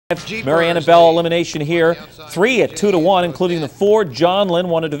Merrie Annabelle elimination here. 3 at 2-1, including the 4 John Lynn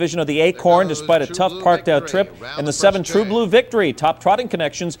won a division of the Acorn despite a tough parked out trip, and the 7 True Blue victory. Top trotting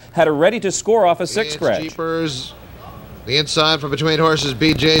connections had her ready to score off a 6 scratch. Jeepers, the inside from between horses.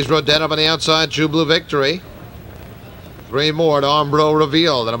 BJ's Rodette up on the outside. True Blue victory. 3 more to Ombro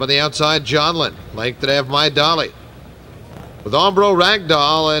Reveal. Then up on the outside, John Lynn. Length to have My Dolly. With Ombro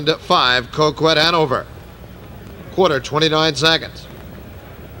Ragdoll and 5 Coquette Hanover. Quarter 29 seconds.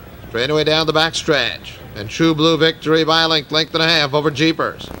 Straightaway down the backstretch. And True Blue victory by a length and a half over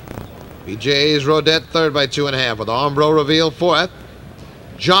Jeepers. BJ's Rodette third by 2.5 with Ombro Reveal fourth.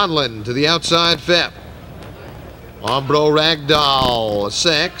 John Lynn to the outside fifth. Ombro Ragdoll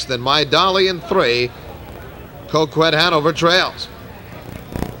sixth. Then My Dolly in 3. Coquette Hanover trails.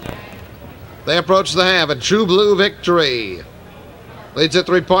 They approach the half and True Blue victory. Leads at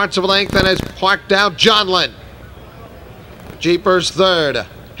 3 parts of a length and has parked out John Lynn. Jeepers third.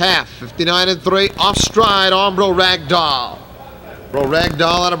 Half, 59 and 3, off stride, Ombro Ragdoll.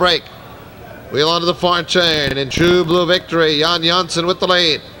 Ragdoll on a break. Wheel onto the far turn, and True Blue victory. Jan Janssen with the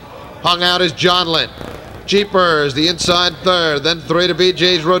lead. Hung out is John Lynn. Jeepers, the inside third, then 3 to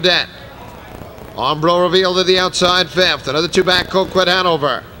BJ's Rodette. Ombro Reveal to the outside fifth. Another 2 back, Coquette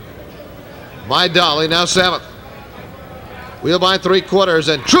Hanover. My Dolly now 7th. Wheel by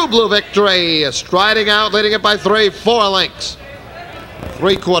 3/4, and True Blue victory. Striding out, leading it by 3, 4 lengths.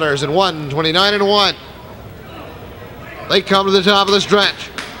 3/4 and 1:29 and 1. They come to the top of the stretch.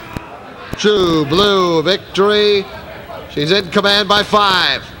 True Blue victory. She's in command by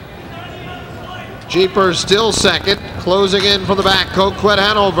 5. Jeepers still second, closing in from the back, Coquette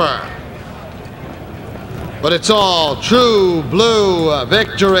Hanover. But it's all True Blue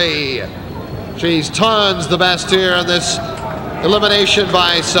victory. She's tons the best here in this elimination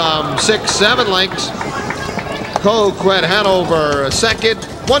by some 6-7 lengths. Coquette Hanover second,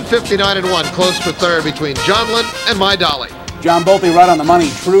 1:59 and 1, close for third between John Lynn and My Dolly. John Bolte right on the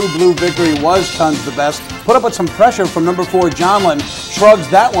money. True Blue victory was tons the best. Put up with some pressure from number 4 John Lynn, shrugs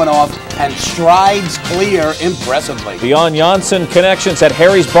that one off and strides clear impressively. Beyond Janssen connections at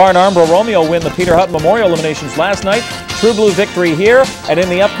Harry's Barn. Armbro Romeo win the Peter Hutton Memorial eliminations last night. True Blue victory here, and in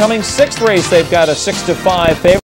the upcoming 6th race they've got a 6-5 favorite.